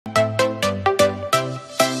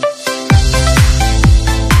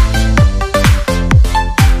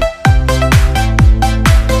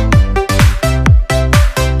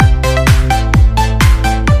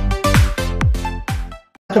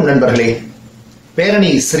வணக்கம் நண்பர்களே, பேரணி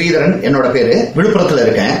ஸ்ரீதரன் என்னோட பேரு. விழுப்புரத்துல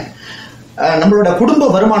இருக்கேன். நம்மளோட குடும்ப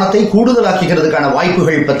வருமானத்தை கூடுதலாக்கிறதுக்கான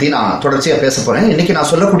வாய்ப்புகள் பத்தி நான் தொடர்ச்சியா பேச போறேன். இன்னைக்கு நான்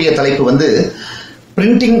சொல்லக்கூடிய தலைப்பு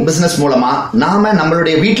பிரிண்டிங் பிசினஸ் மூலமா நாம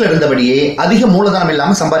நம்மளுடைய வீட்டில் இருந்தபடியே அதிக மூலதனம்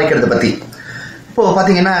இல்லாம சம்பாதிக்கிறது பத்தி. இப்போ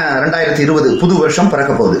பாத்தீங்கன்னா 2020 புது வருஷம்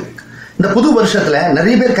பிறக்க போகுது. இந்த புது வருஷத்துல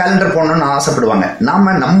நிறைய பேர் கேலண்டர் போடணும்னு ஆசைப்படுவாங்க.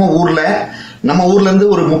 நம்ம ஊர்ல இருந்து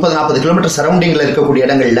ஒரு 30-40 கிலோமீட்டர் சரௌண்டிங்ல இருக்கக்கூடிய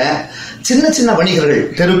இடங்கள்ல சின்ன சின்ன வணிகர்கள்,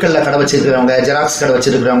 தெருக்கல்ல கடை வச்சிருக்கிறவங்க, ஜெராக்ஸ் கடை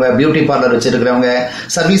வச்சிருக்கிறவங்க, பியூட்டி பார்லர் வச்சிருக்கிறவங்க,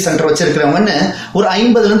 சர்வீஸ் சென்டர் வச்சிருக்கிறவங்கன்னு ஒரு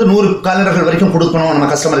 50-100 கேலண்டர்கள் வரைக்கும் கொடுக்கணும் நம்ம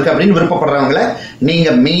கஸ்டமருக்கு அப்படின்னு விருப்பப்படுறவங்களை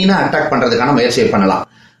நீங்க மெயினா அட்ராக்ட் பண்றதுக்கான முயற்சியை பண்ணலாம்.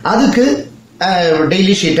 அதுக்கு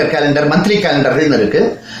டெய்லி ஷீட்டர் கேலண்டர், மந்த்லி கேலண்டர்கள் இருக்கு.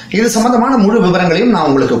 இது சம்பந்தமான முழு விவரங்களையும் நான்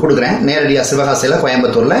உங்களுக்கு கொடுக்குறேன். நேரடியாக சிவகாசியில,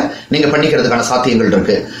 கோயம்புத்தூர்ல நீங்க பண்ணிக்கிறதுக்கான சாத்தியங்கள்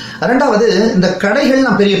இருக்கு. ரெண்டாவது, இந்த கடைகள்,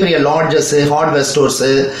 பெரிய பெரிய lodges, hardware stores,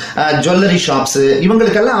 jewellery shops,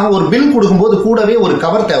 இவங்களுக்கெல்லாம் ஒரு பில் கொடுக்கும்போது கூடவே ஒரு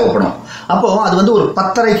கவர் தேவைப்படும். அப்போ அது ஒரு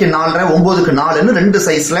 10:30 4:30, 9 4ன்னு 2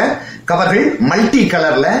 சைஸ்ல கவர்கள் மல்டி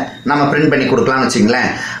கலர்ல நம்ம பிரிண்ட் பண்ணி கொடுக்கலாம்னு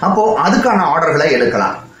வச்சுங்களேன். அப்போ அதுக்கான ஆர்டர்களை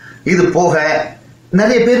எடுக்கலாம். இது போக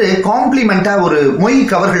நிறைய பேர் காம்ப்ளிமெண்டா ஒரு மொய்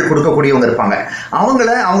கவர்கள் கொடுக்கக்கூடியவங்க இருப்பாங்க.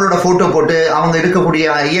 அவங்களோட போட்டோ போட்டு, அவங்க இருக்கக்கூடிய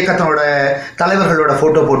இயக்கத்தோட தலைவர்களோட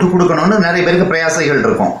போட்டோ போட்டு கொடுக்கணும்னு நிறைய பேருக்கு பிரயாசைகள்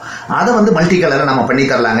இருக்கும். அதை மல்டி கலரை நம்ம பண்ணி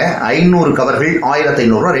தரலாங்க. 500 கவர்கள்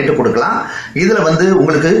 1500 ரூபாய் ரேட்டு கொடுக்கலாம். இதுல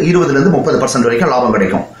உங்களுக்கு 20-30% வரைக்கும் லாபம்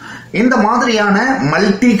கிடைக்கும். இந்த மாதிரியான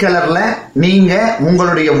மல்டி கலர்ல நீங்க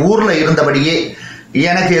உங்களுடைய ஊர்ல இருந்தபடியே,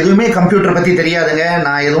 எனக்கு எதுவுமே கம்ப்யூட்டர் பத்தி தெரியாதுங்க,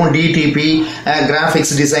 நான் எதுவும் டிடிபி,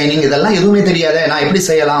 கிராபிக்ஸ் டிசைனிங் இதெல்லாம் எதுவுமே தெரியாத, நான் எப்படி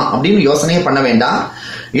செய்யலாம் அப்படின்னு யோசனையே பண்ண வேண்டாம்.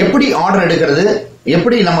 எப்படி ஆர்டர் எடுக்கிறது,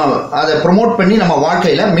 எப்படி நம்ம அதை ப்ரொமோட் பண்ணி நம்ம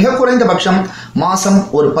வாழ்க்கையில மிக குறைந்தபட்சம் மாசம்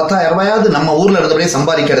ஒரு 10,000 ரூபாயாவது நம்ம ஊர்ல இருந்தபடியே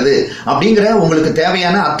சம்பாதிக்கிறது அப்படிங்கிற உங்களுக்கு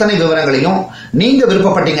தேவையான அத்தனை விவரங்களையும் நீங்க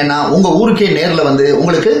விருப்பப்பட்டீங்கன்னா உங்க ஊருக்கே நேர்ல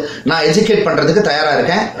உங்களுக்கு நான் எஜுகேட் பண்றதுக்கு தயாரா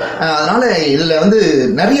இருக்கேன். அதனால இதுல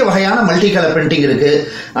நிறைய வகையான மல்டி கலர் பிரிண்டிங் இருக்கு.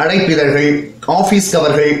 அழைப்பிதழ்கள், ஆபீஸ்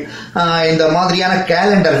கவர்கள், இந்த மாதிரியான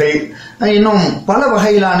கேலண்டர்கள், இன்னும் பல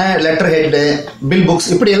வகையிலான லெட்டர் ஹெட், பில் புக்ஸ்,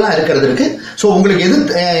 இப்படி எல்லாம் இருக்கிறது இருக்கு. ஸோ உங்களுக்கு எது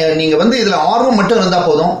நீங்க இதுல ஆர்வம் மட்டும் இருந்தா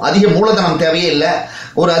போதும். அதிக மூலதனம் தேவையே இல்லை.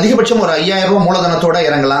 ஒரு அதிகபட்சம் ஒரு 5000 ரூபாய் மூலதனத்தோட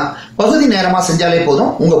இறங்கலாம். பகுதி நேரமா செஞ்சாலே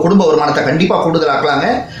போதும். உங்க குடும்ப வருமானத்தை கண்டிப்பா கூடுதலாக்கலாங்க.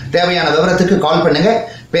 தேவையான விவரத்துக்கு கால் பண்ணுங்க.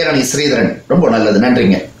 பேரணி ஸ்ரீதரன். ரொம்ப நல்லது,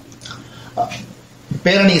 நன்றிங்க.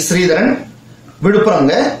 பேரணி ஸ்ரீதரன்,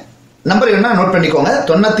 விழுப்புரங்க. நம்பர் என்ன நோட் பண்ணிக்கோங்க.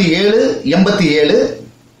 97 87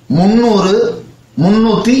 300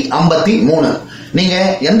 353. நீங்க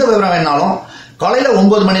எந்த விவரம் வேணாலும் காலையில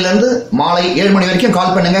 9 மணில இருந்து மாலை 7 மணி வரைக்கும்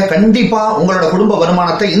கால் பண்ணுங்க. கண்டிப்பா உங்களோட குடும்ப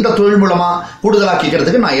வருமானத்தை இந்த தொழில் மூலமா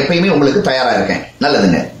கூடுதலாக்கிக்கிறதுக்கு நான் எப்பயுமே உங்களுக்கு தயாரா இருக்கேன்.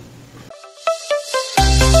 நல்லதுங்க.